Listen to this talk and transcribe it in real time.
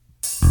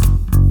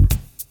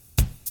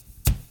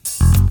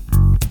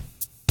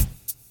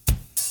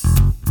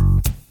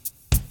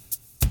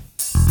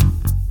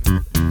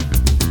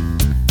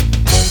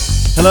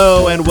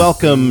Hello and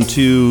welcome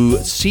to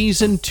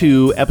Season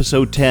 2,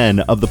 Episode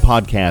 10 of the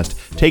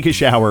podcast. Take a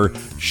shower,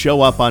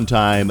 show up on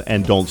time,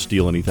 and don't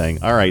steal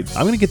anything. All right,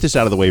 I'm going to get this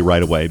out of the way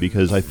right away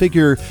because I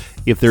figure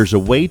if there's a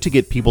way to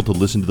get people to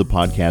listen to the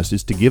podcast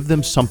is to give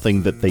them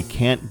something that they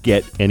can't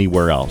get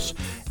anywhere else.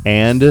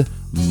 And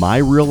my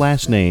real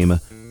last name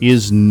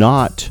is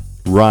not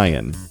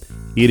Ryan.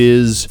 It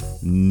is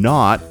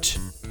not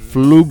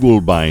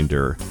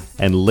Flugelbinder.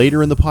 And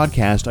later in the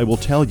podcast, I will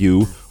tell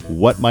you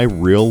what my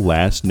real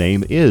last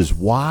name is.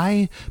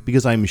 Why?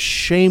 Because I'm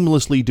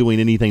shamelessly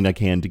doing anything I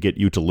can to get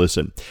you to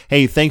listen.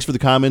 Hey, thanks for the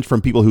comments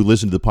from people who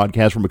listened to the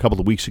podcast from a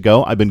couple of weeks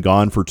ago. I've been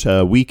gone for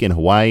a week in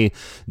Hawaii.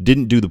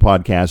 Didn't do the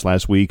podcast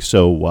last week,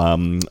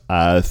 so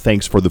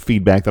thanks for the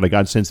feedback that I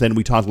got since then.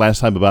 We talked last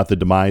time about the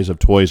demise of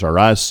Toys R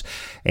Us,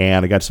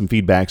 and I got some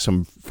feedback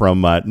from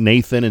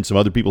Nathan and some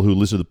other people who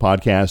listen to the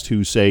podcast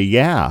who say,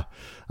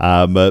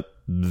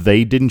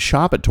 they didn't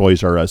shop at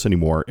Toys R Us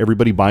anymore.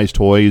 Everybody buys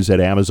toys at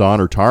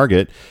Amazon or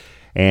Target.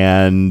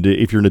 And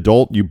if you're an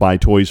adult, you buy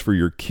toys for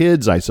your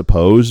kids, I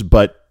suppose.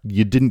 But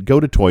you didn't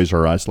go to Toys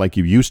R Us like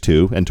you used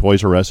to. And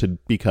Toys R Us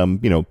had become,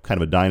 kind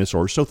of a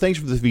dinosaur. So thanks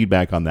for the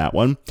feedback on that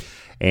one.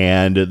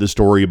 And the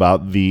story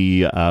about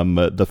the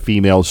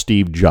female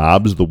Steve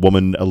Jobs, the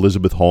woman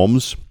Elizabeth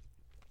Holmes,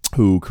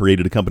 who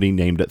created a company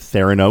named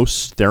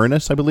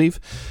Theranos, I believe.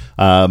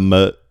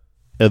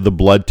 The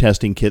blood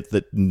testing kit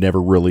that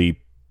never really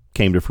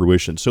came to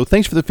fruition. So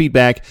thanks for the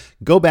feedback.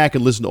 Go back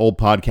and listen to old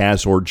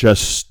podcasts or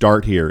just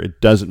start here.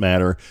 It doesn't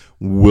matter.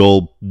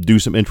 We'll do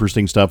some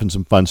interesting stuff and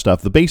some fun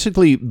stuff.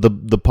 Basically, the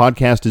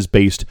podcast is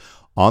based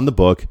on the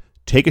book,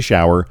 Take a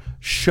Shower,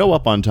 Show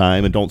Up on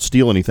Time, and Don't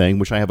Steal Anything,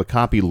 which I have a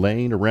copy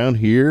laying around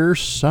here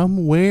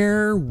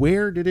somewhere.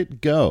 Where did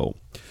it go?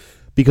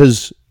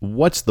 Because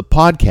what's the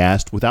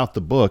podcast without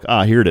the book?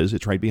 Here it is.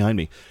 It's right behind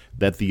me.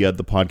 That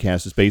the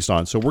podcast is based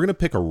on. So we're going to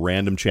pick a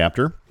random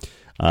chapter.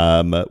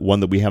 One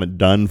that we haven't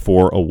done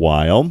for a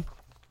while.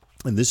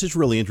 And this is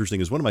really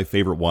interesting. It's one of my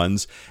favorite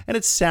ones. And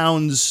it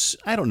sounds,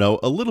 a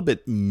little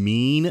bit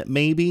mean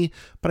maybe,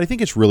 but I think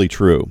it's really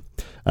true.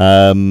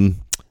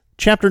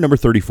 Chapter number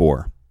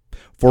 34.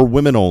 For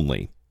women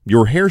only.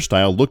 Your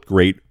hairstyle looked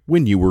great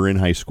when you were in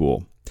high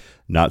school.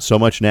 Not so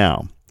much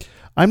now.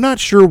 I'm not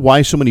sure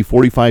why so many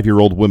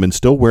 45-year-old women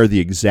still wear the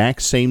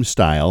exact same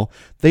style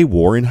they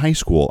wore in high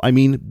school. I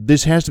mean,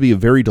 this has to be a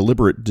very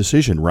deliberate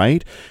decision,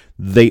 right?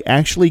 They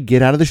actually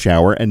get out of the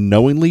shower and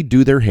knowingly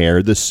do their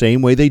hair the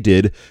same way they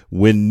did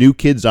when New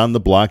Kids on the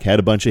Block had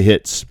a bunch of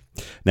hits.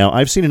 Now,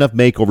 I've seen enough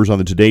makeovers on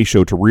the Today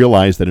Show to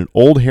realize that an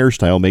old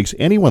hairstyle makes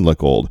anyone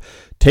look old.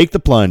 Take the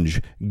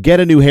plunge, get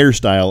a new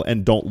hairstyle,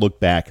 and don't look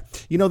back.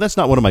 That's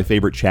not one of my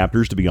favorite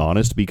chapters, to be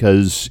honest,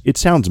 because it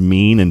sounds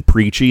mean and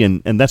preachy,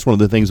 and that's one of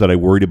the things that I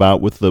worried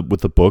about with the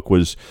book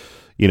was,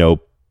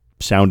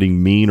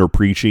 sounding mean or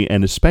preachy,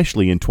 and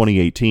especially in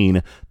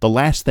 2018, the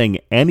last thing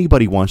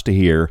anybody wants to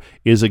hear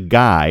is a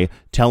guy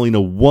telling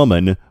a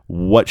woman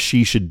what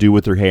she should do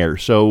with her hair.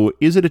 So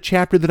is it a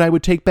chapter that I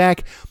would take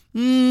back?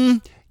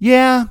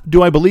 Yeah.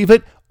 Do I believe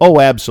it? Oh,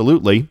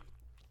 absolutely.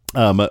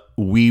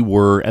 We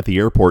were at the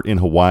airport in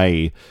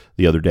Hawaii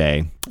the other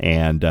day,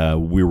 and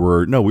we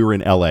were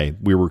in LA.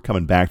 We were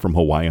coming back from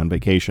Hawaii on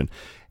vacation,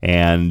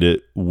 and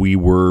we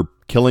were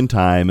killing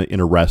time in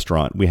a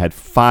restaurant. We had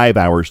 5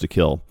 hours to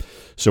kill.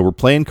 So we're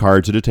playing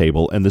cards at a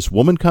table, and this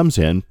woman comes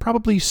in,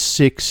 probably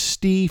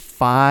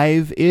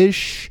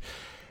 65-ish,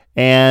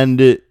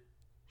 and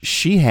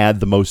she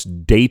had the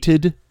most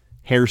dated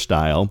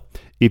hairstyle.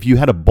 If you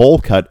had a bowl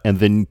cut and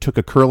then took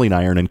a curling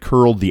iron and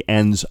curled the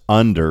ends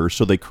under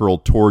so they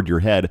curled toward your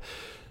head,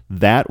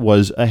 that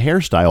was a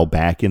hairstyle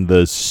back in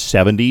the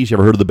 70s. You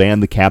ever heard of the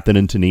band The Captain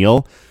and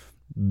Tennille?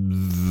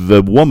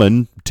 The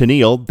woman,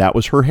 Tennille, that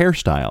was her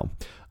hairstyle.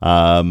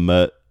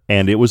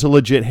 And it was a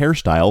legit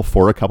hairstyle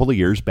for a couple of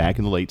years back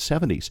in the late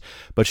 70s.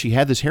 But she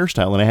had this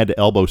hairstyle, and I had to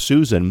elbow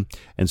Susan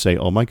and say,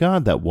 oh my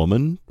God, that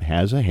woman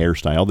has a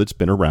hairstyle that's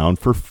been around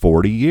for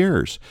 40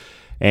 years.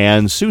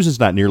 And Susan's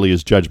not nearly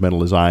as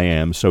judgmental as I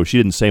am, so she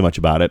didn't say much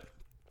about it.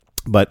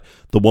 But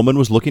the woman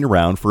was looking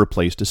around for a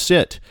place to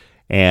sit.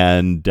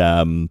 And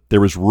there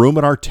was room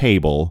at our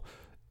table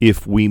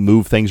if we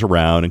move things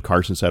around, and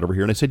Carson sat over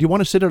here, and I said, you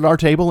want to sit at our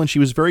table? And she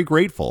was very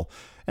grateful.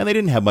 And they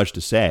didn't have much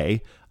to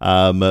say,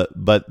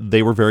 but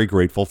they were very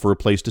grateful for a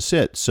place to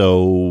sit.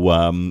 So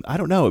I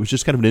don't know. It was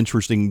just kind of an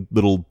interesting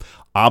little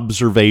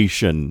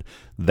observation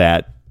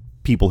that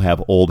people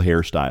have old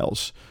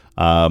hairstyles.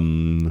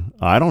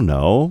 I don't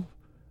know.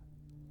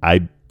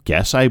 I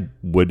guess I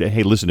would.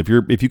 Hey, listen, if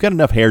you've got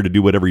enough hair to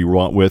do whatever you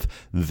want with,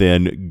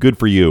 then good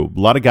for you. A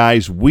lot of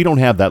guys, we don't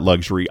have that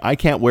luxury. I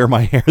can't wear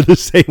my hair the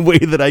same way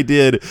that I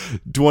did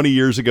 20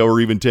 years ago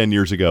or even 10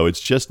 years ago. It's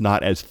just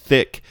not as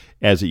thick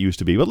as it used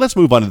to be. But let's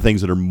move on to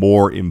things that are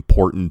more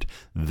important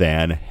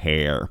than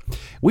hair.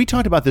 We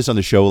talked about this on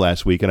the show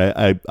last week,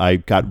 and I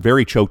got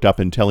very choked up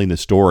in telling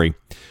this story.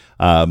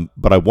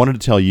 But I wanted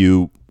to tell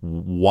you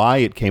why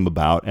it came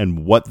about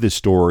and what this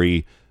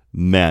story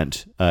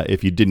meant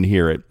if you didn't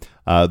hear it.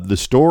 The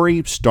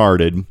story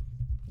started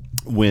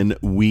when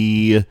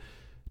we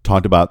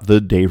talked about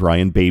the Dave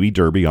Ryan Baby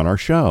Derby on our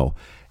show.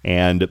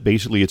 And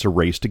basically, it's a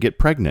race to get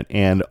pregnant.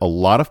 And a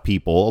lot of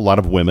people, a lot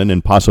of women,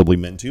 and possibly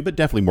men too, but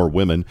definitely more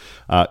women,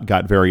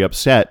 got very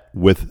upset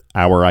with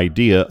our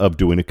idea of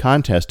doing a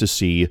contest to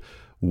see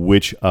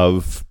which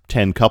of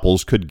 10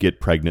 couples could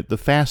get pregnant the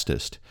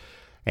fastest.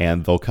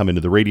 And they'll come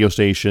into the radio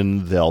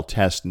station, they'll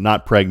test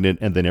not pregnant,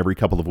 and then every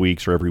couple of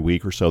weeks or every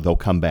week or so, they'll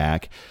come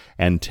back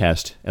and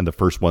test, and the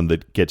first one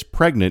that gets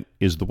pregnant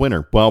is the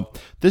winner. Well,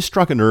 this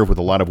struck a nerve with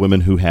a lot of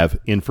women who have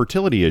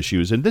infertility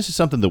issues, and this is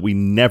something that we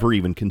never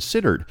even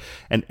considered.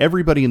 And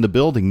everybody in the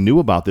building knew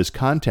about this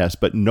contest,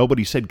 but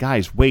nobody said,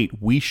 guys,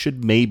 wait, we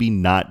should maybe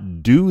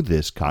not do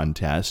this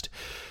contest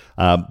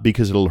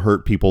because it'll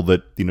hurt people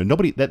that,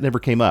 nobody, that never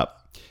came up.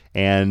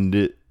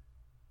 And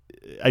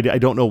I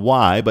don't know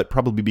why, but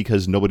probably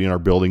because nobody in our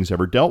buildings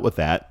ever dealt with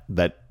that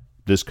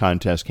this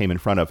contest came in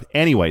front of.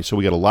 Anyway, so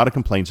we got a lot of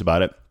complaints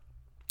about it.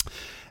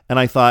 And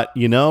I thought,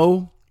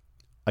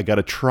 I got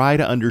to try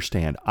to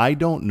understand. I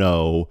don't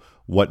know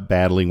what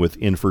battling with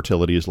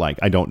infertility is like.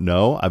 I don't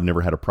know. I've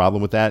never had a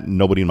problem with that.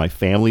 Nobody in my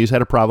family has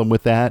had a problem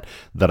with that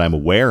I'm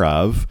aware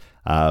of.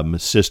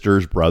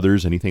 Sisters,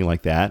 brothers, anything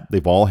like that.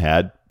 They've all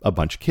had a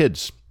bunch of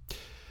kids.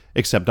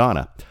 Except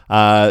Donna.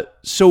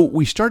 So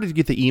we started to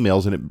get the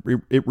emails,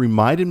 and it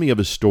reminded me of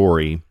a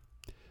story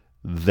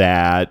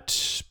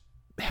that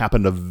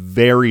happened a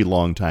very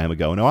long time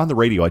ago. Now, on the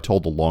radio, I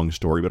told the long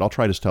story, but I'll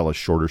try to tell a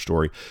shorter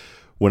story.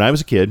 When I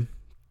was a kid,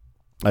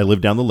 I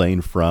lived down the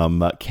lane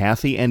from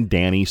Kathy and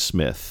Danny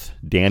Smith.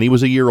 Danny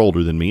was a year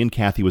older than me, and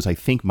Kathy was, I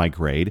think, my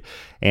grade.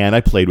 And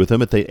I played with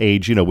them at the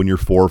age, when you're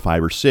 4 or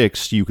 5 or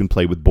 6, you can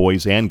play with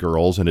boys and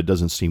girls, and it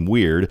doesn't seem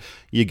weird.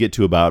 You get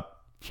to about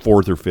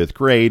 4th or 5th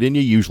grade, and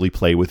you usually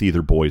play with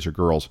either boys or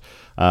girls.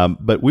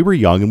 But we were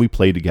young, and we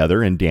played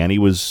together, and Danny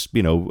was,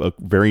 a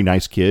very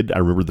nice kid. I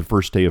remember the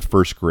first day of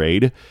first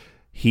grade.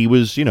 He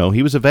was,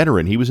 he was a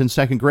veteran. He was in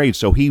 2nd grade,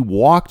 so he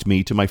walked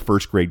me to my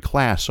 1st grade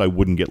class so I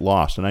wouldn't get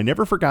lost, and I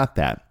never forgot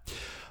that.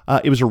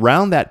 It was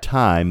around that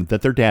time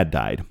that their dad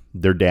died.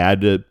 Their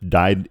dad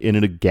died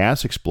in a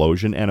gas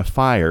explosion and a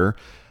fire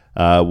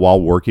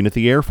while working at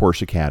the Air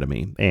Force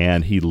Academy,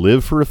 and he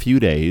lived for a few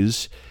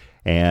days,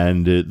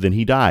 and then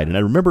he died. And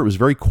I remember it was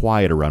very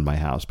quiet around my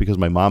house because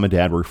my mom and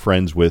dad were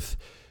friends with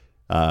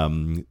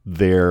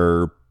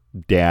their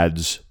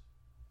dad's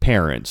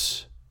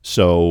parents.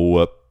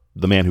 So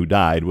the man who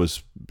died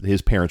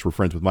his parents were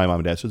friends with my mom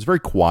and dad. So it's very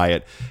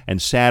quiet and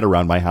sad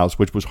around my house,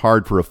 which was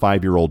hard for a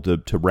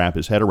 5-year-old to wrap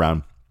his head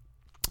around.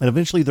 And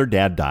eventually their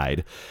dad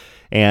died.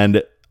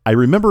 And I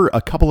remember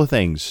a couple of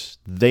things.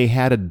 They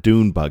had a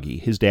dune buggy.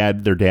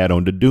 Their dad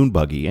owned a dune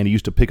buggy, and he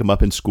used to pick them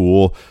up in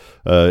school,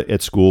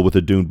 at school with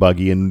a dune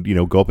buggy, and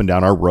go up and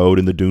down our road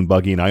in the dune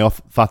buggy. And I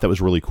thought that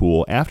was really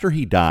cool. After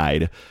he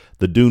died,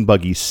 the dune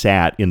buggy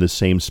sat in the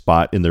same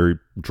spot in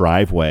their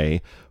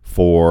driveway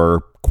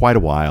for quite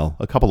a while,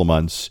 a couple of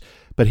months.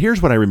 But here's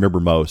what I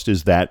remember most: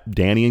 is that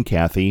Danny and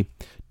Kathy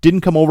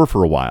didn't come over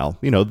for a while.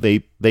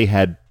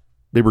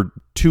 They were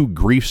too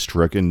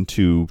grief-stricken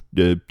to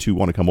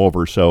want to come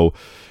over, so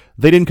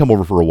they didn't come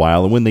over for a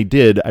while. And when they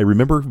did, I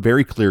remember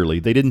very clearly,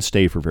 they didn't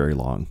stay for very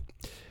long.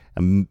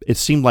 It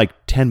seemed like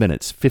 10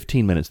 minutes,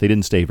 15 minutes. They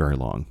didn't stay very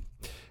long.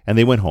 And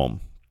they went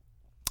home.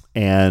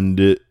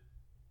 And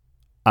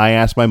I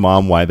asked my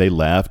mom why they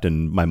left,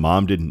 and my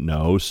mom didn't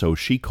know, so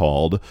she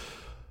called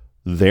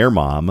their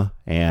mom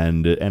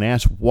and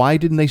asked, why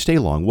didn't they stay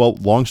long? Well,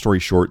 long story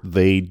short,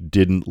 they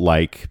didn't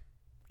like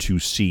to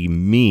see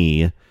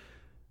me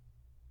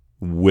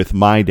with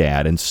my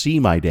dad and see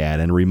my dad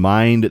and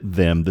remind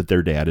them that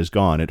their dad is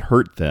gone. It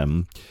hurt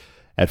them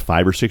at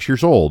 5 or 6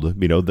 years old,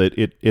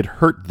 that it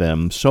hurt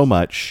them so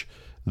much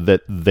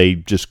that they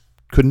just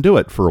couldn't do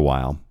it for a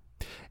while.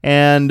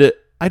 And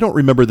I don't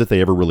remember that they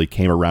ever really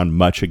came around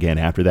much again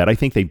after that. I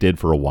think they did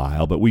for a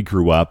while, but we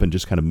grew up and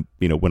just kind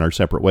of, went our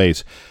separate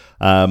ways.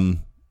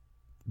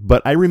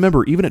 But I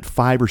remember even at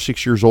 5 or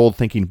 6 years old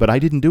thinking, but I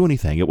didn't do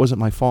anything. It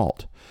wasn't my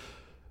fault.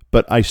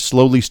 But I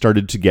slowly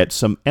started to get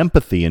some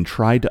empathy and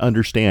tried to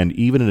understand,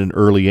 even at an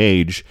early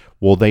age,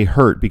 well, they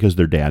hurt because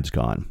their dad's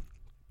gone.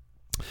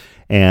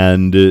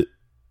 And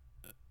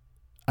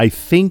I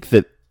think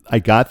that I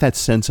got that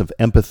sense of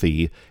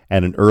empathy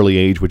at an early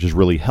age, which has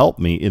really helped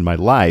me in my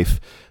life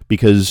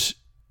because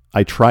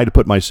I try to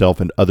put myself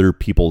in other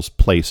people's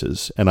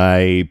places. And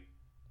I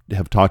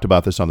have talked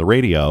about this on the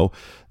radio,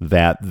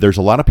 that there's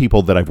a lot of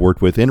people that I've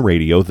worked with in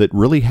radio that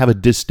really have a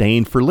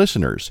disdain for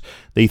listeners.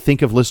 They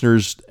think of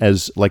listeners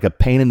as like a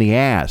pain in the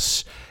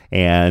ass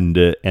and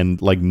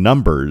like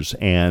numbers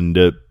and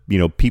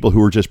people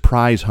who are just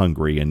prize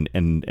hungry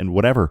and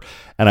whatever.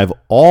 And I've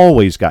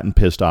always gotten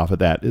pissed off at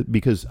that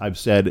because I've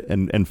said,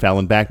 and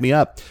Fallon backed me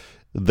up,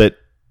 that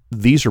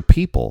these are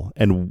people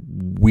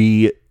and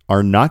we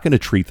are not going to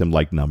treat them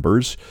like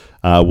numbers.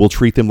 We'll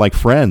treat them like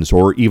friends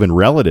or even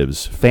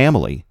relatives,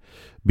 family.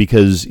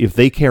 Because if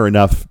they care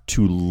enough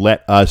to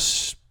let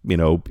us,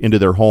 into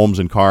their homes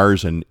and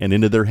cars and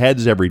into their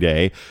heads every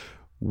day,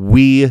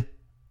 we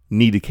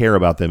need to care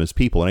about them as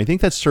people. And I think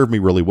that served me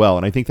really well.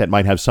 And I think that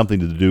might have something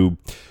to do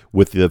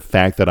with the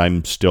fact that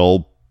I'm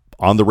still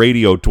on the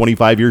radio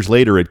 25 years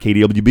later at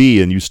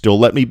KDWB, and you still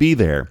let me be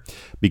there,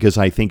 because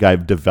I think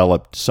I've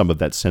developed some of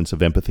that sense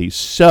of empathy.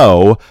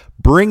 So,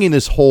 bringing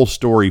this whole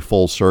story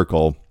full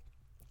circle,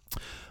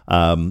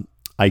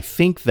 I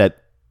think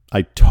that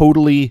I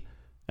totally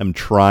am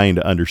trying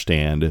to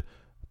understand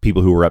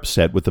people who are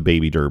upset with the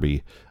baby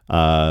derby,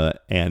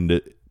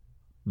 and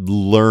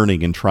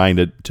learning and trying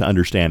to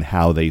understand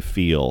how they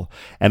feel.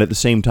 And at the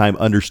same time,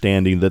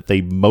 understanding that they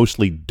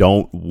mostly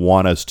don't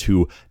want us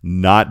to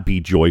not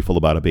be joyful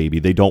about a baby.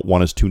 They don't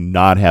want us to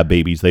not have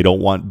babies. They don't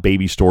want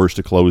baby stores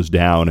to close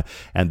down,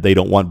 and they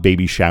don't want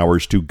baby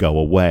showers to go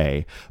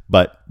away.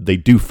 But they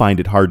do find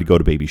it hard to go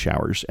to baby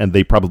showers, and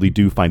they probably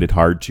do find it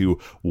hard to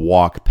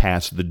walk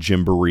past the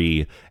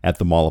Gymboree at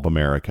the Mall of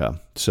America.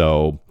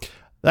 So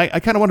I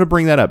kind of wanted to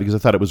bring that up because I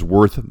thought it was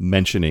worth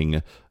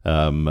mentioning,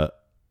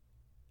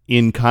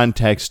 in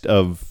context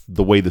of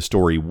the way the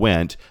story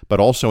went,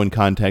 but also in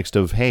context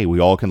of, hey, we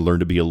all can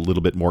learn to be a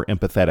little bit more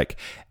empathetic.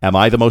 Am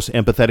I the most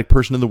empathetic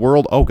person in the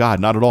world? Oh,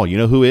 God, not at all. You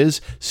know who is?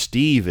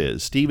 Steve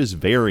is. Steve is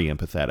very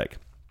empathetic.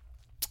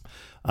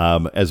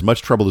 As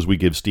much trouble as we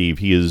give Steve,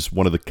 he is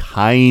one of the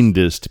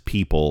kindest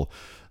people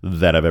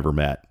that I've ever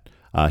met.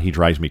 He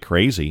drives me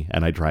crazy,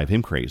 and I drive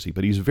him crazy,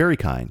 but he's very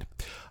kind.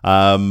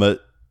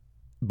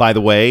 By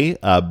the way,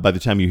 by the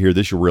time you hear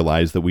this, you'll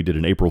realize that we did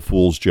an April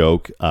Fool's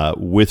joke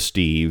with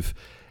Steve,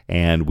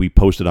 and we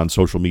posted on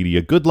social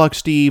media, "Good luck,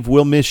 Steve,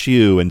 we'll miss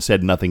you," and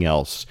said nothing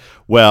else.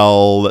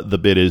 Well, the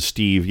bit is,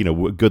 Steve,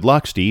 "Good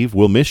luck, Steve,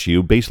 we'll miss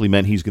you," basically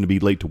meant he's going to be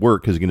late to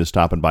work because he's going to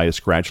stop and buy a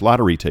scratch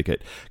lottery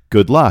ticket.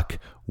 Good luck,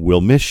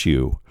 we'll miss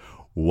you,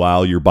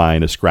 while you're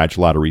buying a scratch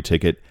lottery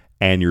ticket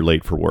and you're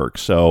late for work.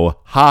 So,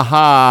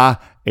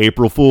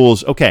 April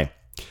Fools. Okay,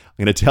 I'm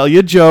going to tell you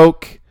a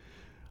joke.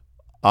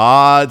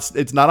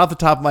 It's not off the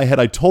top of my head.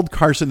 I told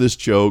Carson this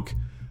joke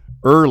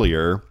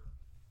earlier,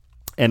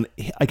 and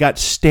I got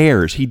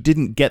stares. He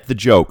didn't get the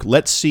joke.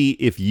 Let's see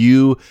if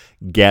you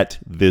get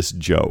this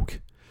joke.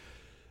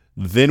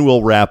 Then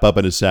we'll wrap up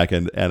in a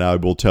second, and I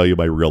will tell you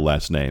my real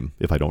last name,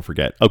 if I don't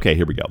forget. Okay,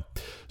 here we go.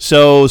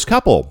 So this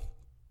couple,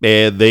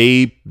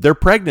 they're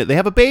pregnant. They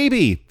have a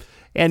baby.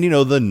 And,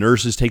 the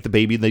nurses take the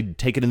baby and they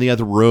take it in the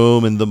other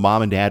room, and the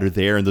mom and dad are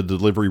there in the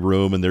delivery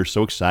room, and they're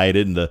so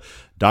excited. And the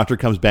doctor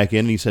comes back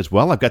in and he says,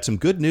 "Well, I've got some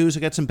good news. I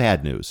got some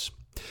bad news."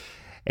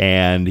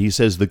 And he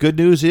says, "The good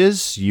news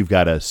is you've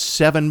got a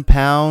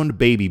 7-pound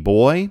baby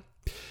boy.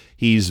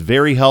 He's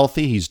very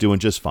healthy. He's doing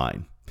just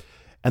fine."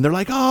 And they're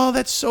like, "Oh,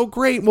 that's so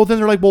great." Well, then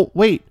they're like, "Well,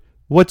 wait,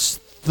 what's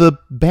the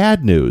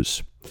bad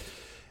news?"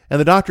 And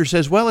the doctor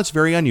says, "Well, it's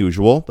very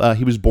unusual.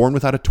 He was born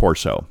without a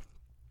torso.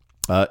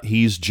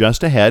 He's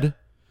just a head,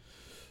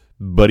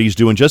 but he's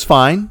doing just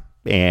fine,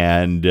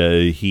 and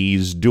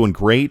he's doing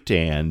great.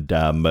 And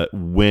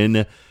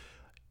when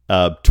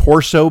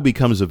torso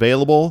becomes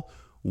available,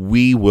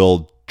 we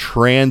will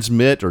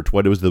transmit, or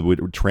what was the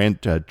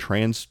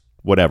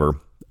whatever.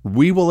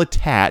 We will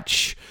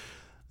attach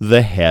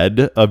the head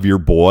of your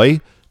boy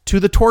to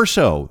the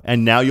torso,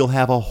 and now you'll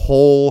have a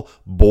whole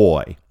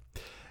boy."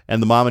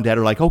 And the mom and dad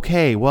are like,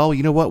 "Okay, well,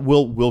 you know what?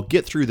 We'll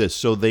get through this."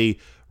 So they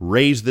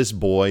raised this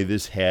boy,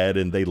 this head,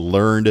 and they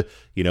learned,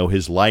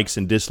 his likes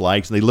and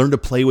dislikes, and they learned to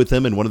play with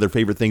him, and one of their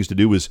favorite things to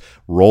do was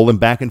roll him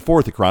back and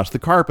forth across the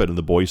carpet, and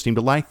the boys seemed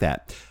to like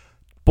that.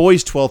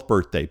 Boy's 12th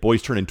birthday.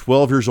 Boy's turning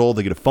 12 years old.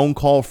 They get a phone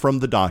call from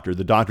the doctor.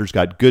 The doctor's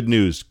got good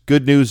news.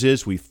 Good news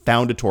is we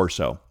found a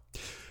torso.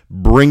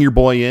 Bring your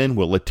boy in.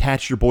 We'll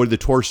attach your boy to the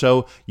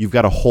torso. You've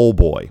got a whole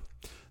boy.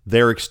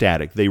 They're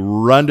ecstatic. They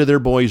run to their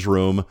boy's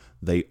room.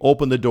 They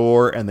open the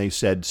door, and they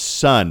said,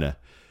 "Son,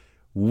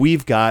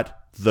 we've got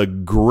the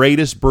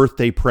greatest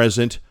birthday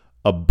present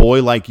a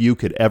boy like you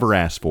could ever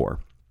ask for."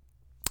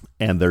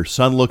 And their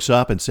son looks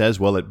up and says,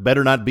 "Well, it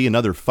better not be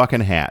another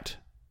fucking hat."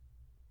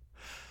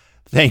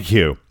 Thank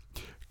you.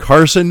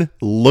 Carson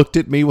looked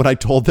at me when I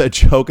told that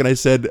joke, and I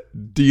said,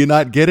 "Do you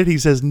not get it?" He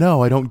says,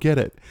 "No, I don't get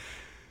it."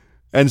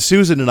 And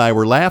Susan and I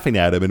were laughing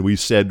at him, and we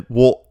said,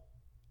 "Well,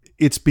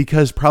 it's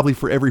because probably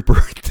for every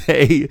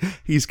birthday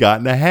he's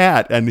gotten a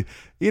hat." And,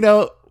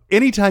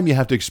 anytime you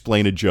have to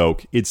explain a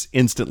joke, it's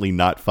instantly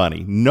not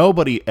funny.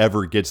 Nobody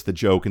ever gets the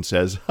joke and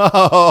says,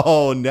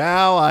 "Oh,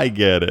 now I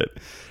get it."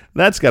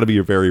 That's got to be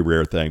a very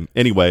rare thing.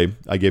 Anyway,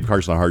 I gave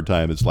Carson a hard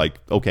time. It's like,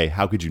 okay,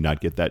 how could you not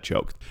get that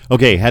joke?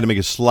 Okay, had to make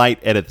a slight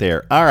edit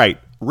there. All right,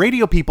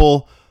 radio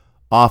people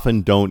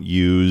often don't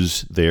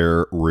use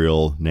their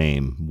real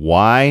name.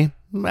 Why?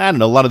 I don't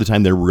know. A lot of the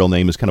time their real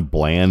name is kind of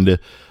bland.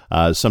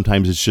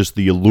 Sometimes it's just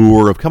the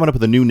allure of coming up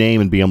with a new name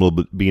and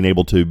being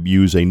able to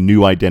use a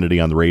new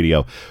identity on the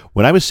radio.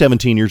 When I was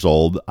 17 years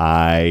old,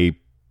 I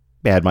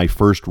had my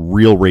first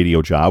real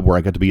radio job where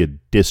I got to be a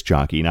disc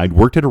jockey. And I'd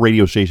worked at a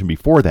radio station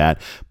before that,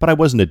 but I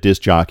wasn't a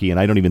disc jockey, and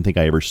I don't even think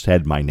I ever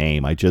said my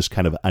name. I just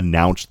kind of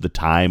announced the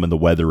time and the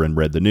weather and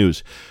read the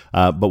news.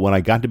 But when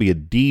I got to be a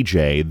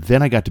DJ,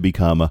 then I got to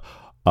become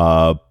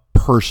a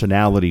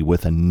personality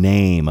with a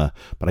name,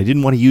 but I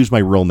didn't want to use my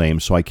real name,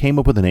 so I came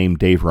up with the name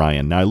Dave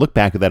Ryan. Now I look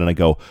back at that and I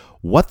go,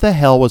 what the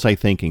hell was I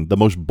thinking? The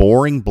most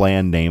boring,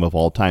 bland name of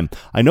all time.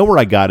 I know where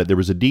I got it. There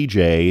was a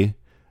DJ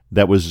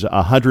that was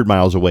 100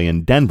 miles away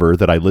in Denver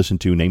that I listened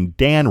to named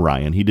Dan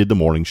Ryan. He did the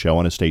morning show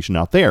on a station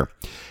out there.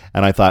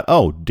 And I thought,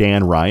 oh,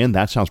 Dan Ryan,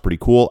 that sounds pretty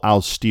cool.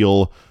 I'll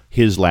steal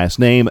his last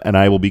name and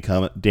I will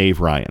become Dave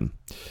Ryan.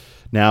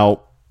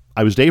 Now,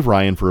 I was Dave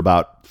Ryan for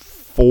about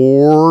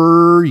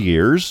 4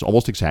 years,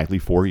 almost exactly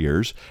 4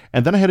 years.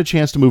 And then I had a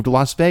chance to move to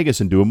Las Vegas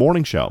and do a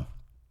morning show.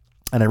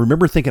 And I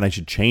remember thinking I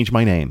should change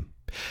my name.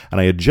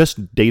 And I had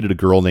just dated a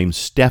girl named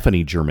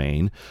Stephanie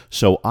Germain,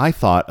 so I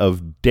thought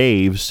of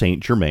Dave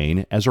St.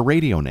 Germain as a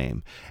radio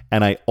name.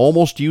 And I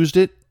almost used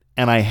it,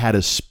 and I had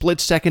a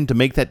split second to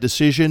make that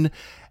decision,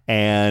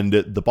 and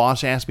the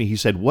boss asked me, he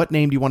said, what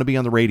name do you want to be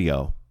on the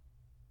radio?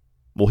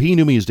 Well, he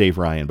knew me as Dave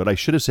Ryan, but I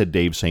should have said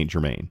Dave St.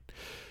 Germain.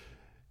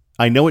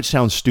 I know it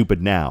sounds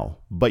stupid now,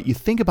 but you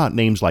think about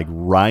names like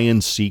Ryan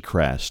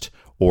Seacrest,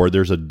 or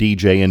there's a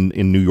DJ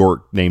in New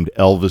York named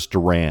Elvis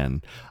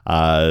Duran.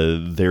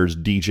 There's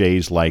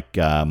DJs like,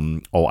 I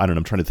don't know,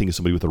 I'm trying to think of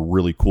somebody with a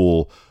really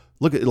cool,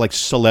 look at like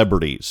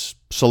celebrities.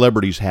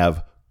 Celebrities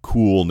have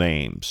cool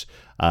names.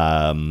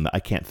 I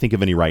can't think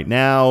of any right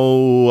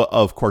now.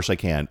 Of course I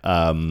can.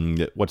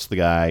 What's the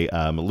guy?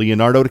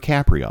 Leonardo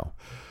DiCaprio.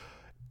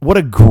 What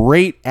a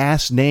great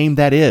ass name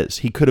that is.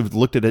 He could have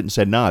looked at it and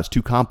said, nah, it's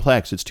too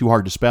complex. It's too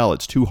hard to spell.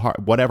 It's too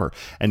hard, whatever.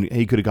 And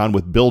he could have gone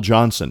with Bill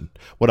Johnson.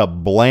 What a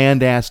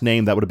bland ass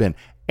name that would have been.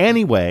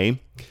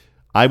 Anyway,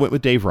 I went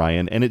with Dave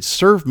Ryan and it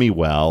served me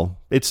well.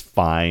 It's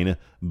fine.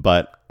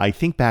 But I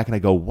think back and I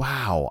go,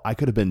 wow, I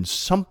could have been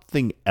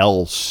something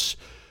else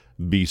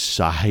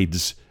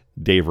besides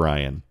Dave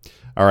Ryan.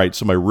 All right.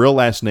 So my real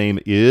last name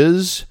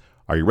is,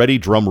 are you ready?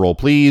 Drum roll,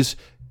 please.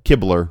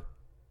 Kibler.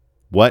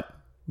 What?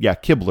 Yeah,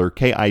 Kibler,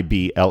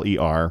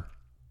 Kibler.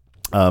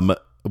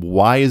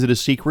 Why is it a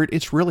secret?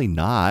 It's really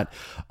not.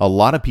 A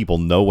lot of people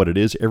know what it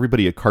is.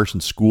 Everybody at Carson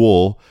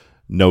School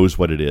knows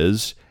what it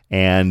is.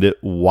 And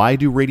why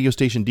do radio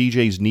station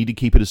DJs need to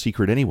keep it a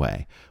secret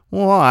anyway?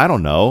 Well, I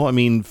don't know. I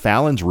mean,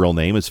 Fallon's real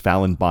name is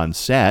Fallon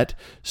Bonsett.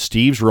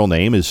 Steve's real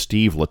name is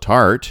Steve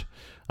Letarte.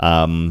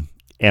 And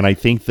I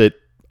think that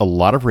a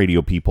lot of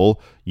radio people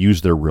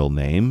use their real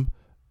name.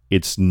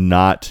 It's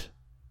not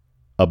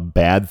a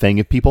bad thing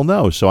if people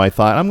know. So I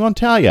thought, I'm going to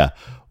tell you.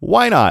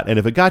 Why not? And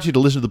if it got you to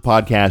listen to the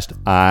podcast,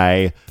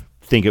 I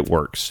think it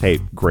works. Hey,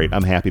 great.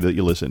 I'm happy that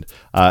you listened.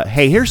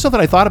 Hey, here's something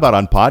I thought about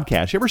on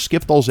podcasts. You ever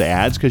skip those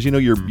ads? Because, you know,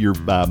 your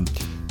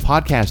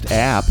podcast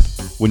app,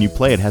 when you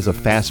play it, has a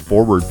fast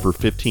forward for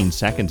 15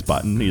 seconds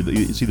button.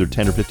 It's either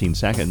 10 or 15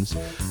 seconds.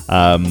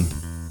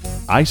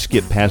 I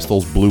skip past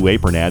those Blue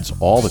Apron ads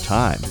all the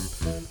time.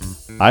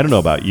 I don't know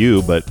about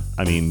you, but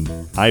I mean,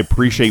 I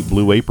appreciate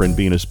Blue Apron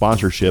being a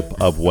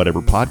sponsorship of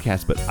whatever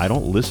podcast, but I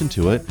don't listen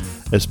to it,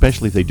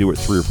 especially if they do it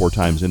 3 or 4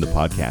 times in the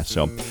podcast.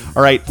 So,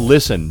 all right,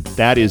 listen,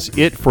 that is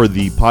it for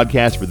the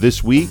podcast for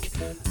this week.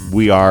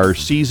 We are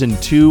season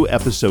 2,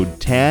 episode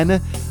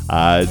 10.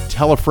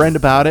 Tell a friend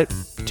about it.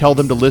 Tell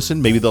them to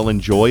listen. Maybe they'll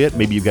enjoy it.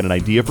 Maybe you've got an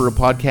idea for a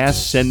podcast.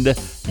 Send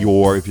if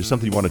there's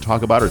something you want to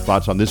talk about or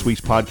thoughts on this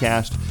week's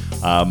podcast,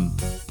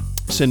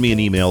 send me an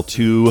email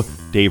to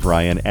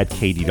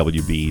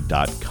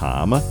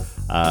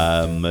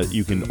daveryan@kdwb.com.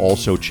 You can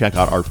also check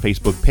out our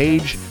Facebook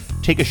page.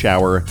 Take a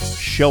shower,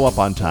 show up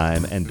on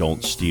time, and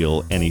don't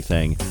steal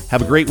anything.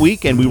 Have a great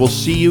week, and we will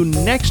see you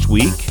next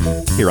week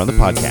here on the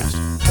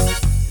podcast.